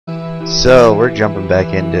So we're jumping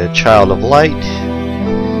back into Child of Light.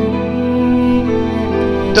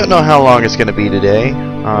 Don't know how long it's going to be today.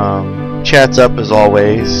 Chat's up as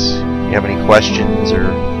always. If you have any questions or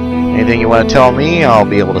anything you want to tell me, I'll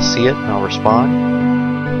be able to see it and I'll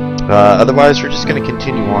respond. Otherwise, we're just going to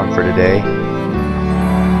continue on for today.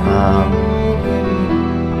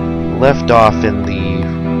 Left off in the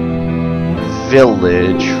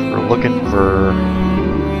village. We're looking for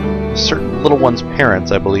a certain little one's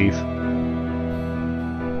parents, I believe.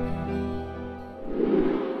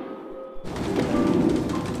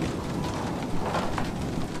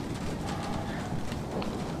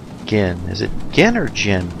 Gin. Is it Gin or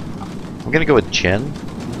Jin? I'm gonna go with Jin.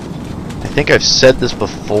 I think I've said this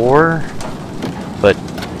before, but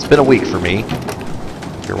it's been a week for me.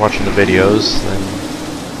 If you're watching the videos, then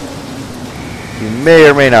you may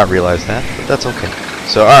or may not realize that, but that's okay.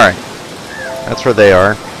 So, alright. That's where they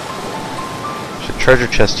are. There's a treasure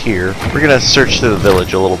chest here. We're gonna search through the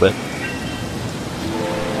village a little bit.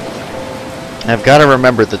 And I've got to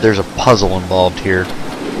remember that there's a puzzle involved here.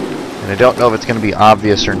 And I don't know if it's going to be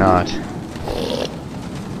obvious or not.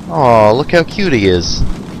 Oh, look how cute he is.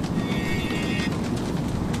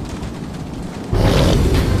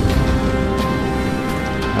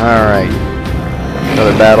 Alright.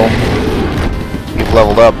 Another battle. We've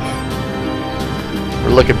leveled up. We're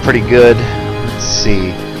looking pretty good. Let's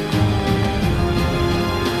see.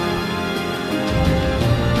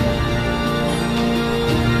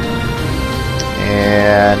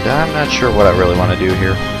 And I'm not sure what I really want to do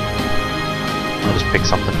here. I'll just pick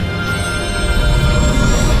something.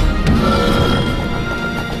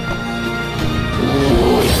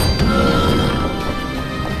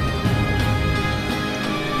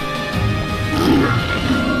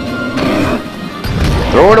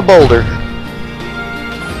 Throw in a boulder.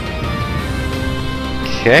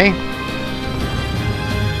 Okay.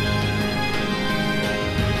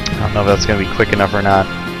 I don't know if that's going to be quick enough or not.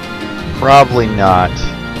 Probably not.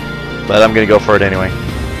 But I'm going to go for it anyway.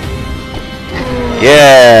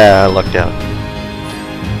 Yeah, I lucked out.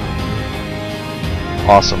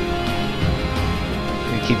 Awesome.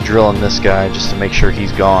 I'm gonna keep drilling this guy just to make sure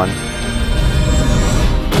he's gone.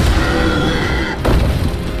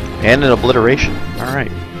 And an obliteration.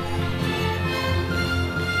 Alright.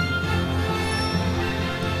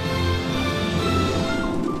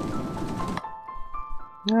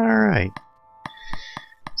 Alright.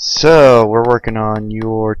 So, we're working on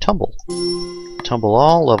your tumble. Tumble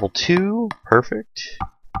all, level 2, perfect.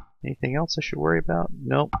 Anything else I should worry about?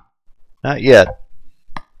 Nope, not yet.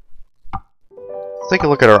 Let's take a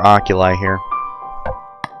look at our oculi here.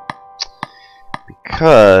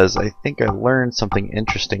 Because I think I learned something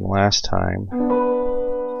interesting last time.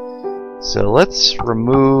 So let's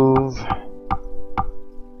remove.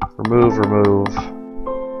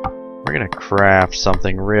 We're gonna craft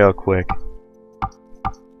something real quick.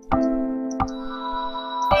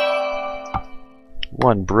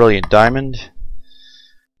 One brilliant diamond.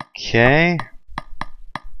 Okay.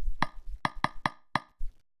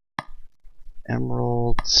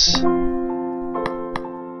 Emeralds.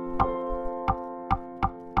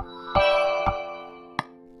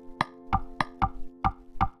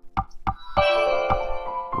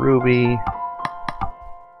 Ruby.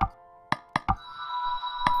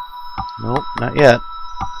 Nope, not yet.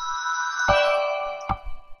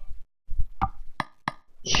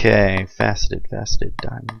 Okay, faceted,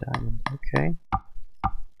 diamond, okay.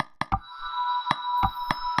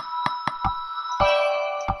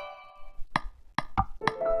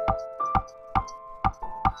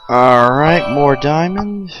 Alright, more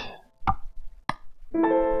diamond.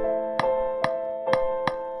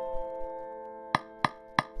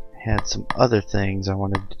 Had some other things I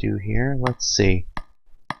wanted to do here. Let's see.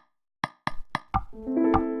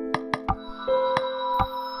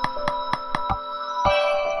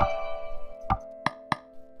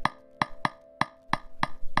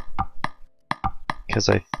 Because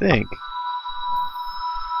I think...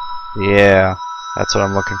 yeah, that's what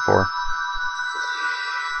I'm looking for.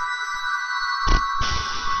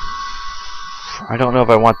 I don't know if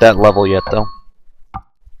I want that level yet, though.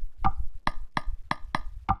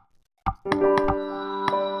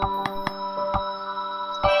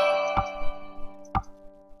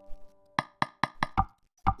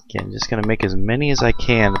 Again, just gonna make as many as I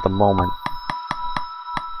can at the moment.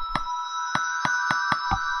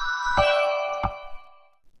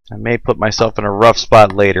 I may put myself in a rough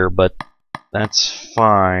spot later, but that's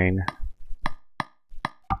fine.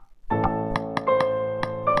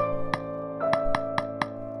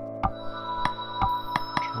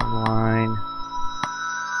 Line.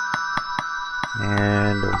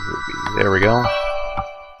 And a ruby. There we go.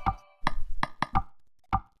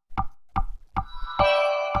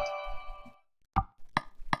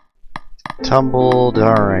 tumbled.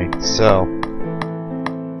 Alright, so.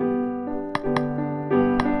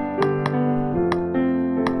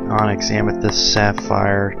 Onyx, amethyst,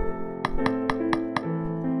 sapphire.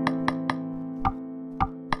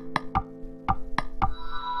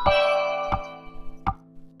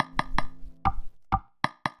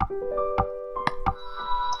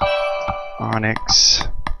 Onyx.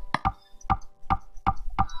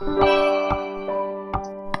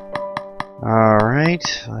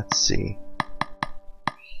 Alright, let's see.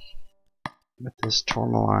 With this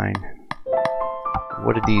tourmaline.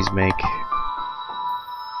 What did these make?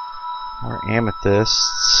 More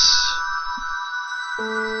amethysts.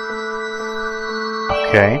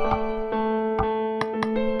 Okay.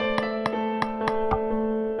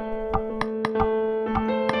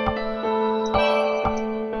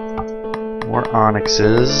 More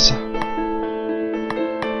onyxes.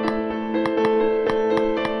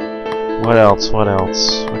 What else? What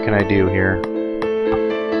else? What can I do here?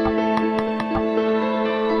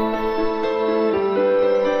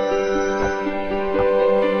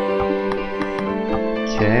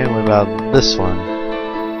 Okay, what about this one?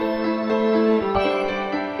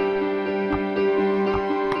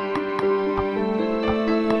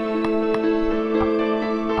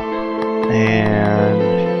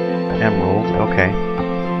 And emerald, okay.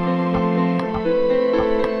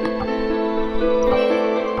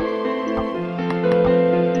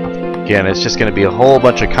 Again, it's just going to be a whole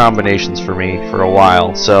bunch of combinations for me for a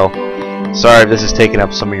while, so sorry if this is taking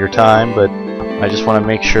up some of your time, but I just want to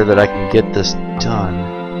make sure that I can get this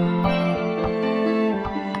done.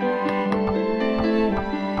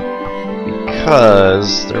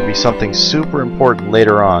 Because there'll be something super important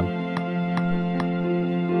later on.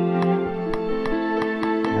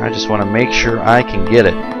 And I just want to make sure I can get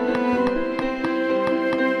it.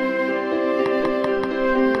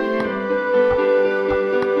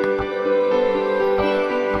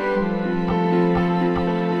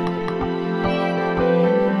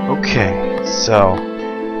 Okay, so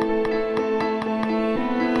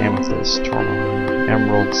amethyst, tourmaline,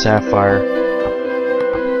 emerald, sapphire.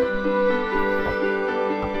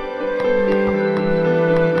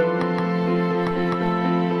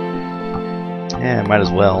 Yeah, might as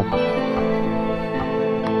well.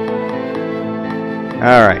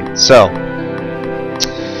 Alright, so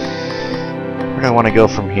where do I want to go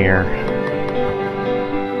from here?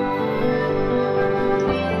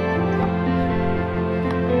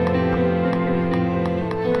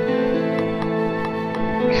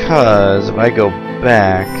 Because if I go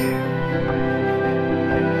back,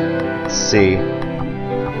 let's see.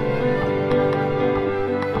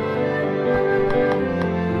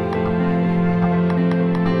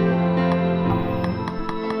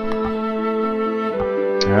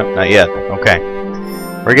 Nope, not yet. Okay.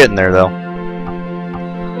 We're getting there though.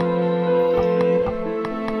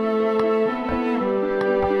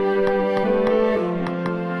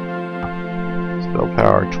 Spell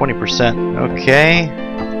power 20%. Okay.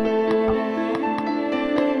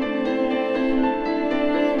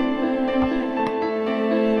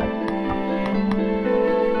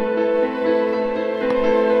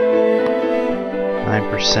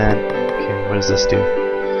 Okay, what does this do?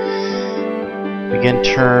 Begin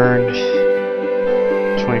turn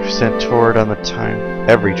 20% toward on the time.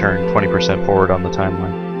 Every turn 20% forward on the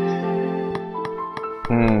timeline.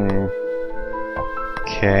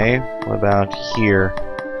 Okay, what about here?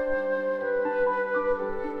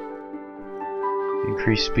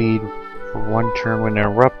 Increase speed for one turn when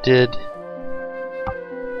interrupted.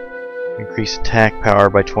 Increase attack power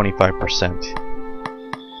by 25%.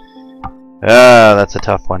 That's a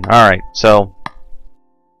tough one. Alright, so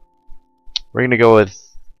we're going to go with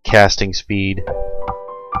casting speed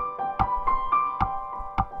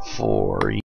for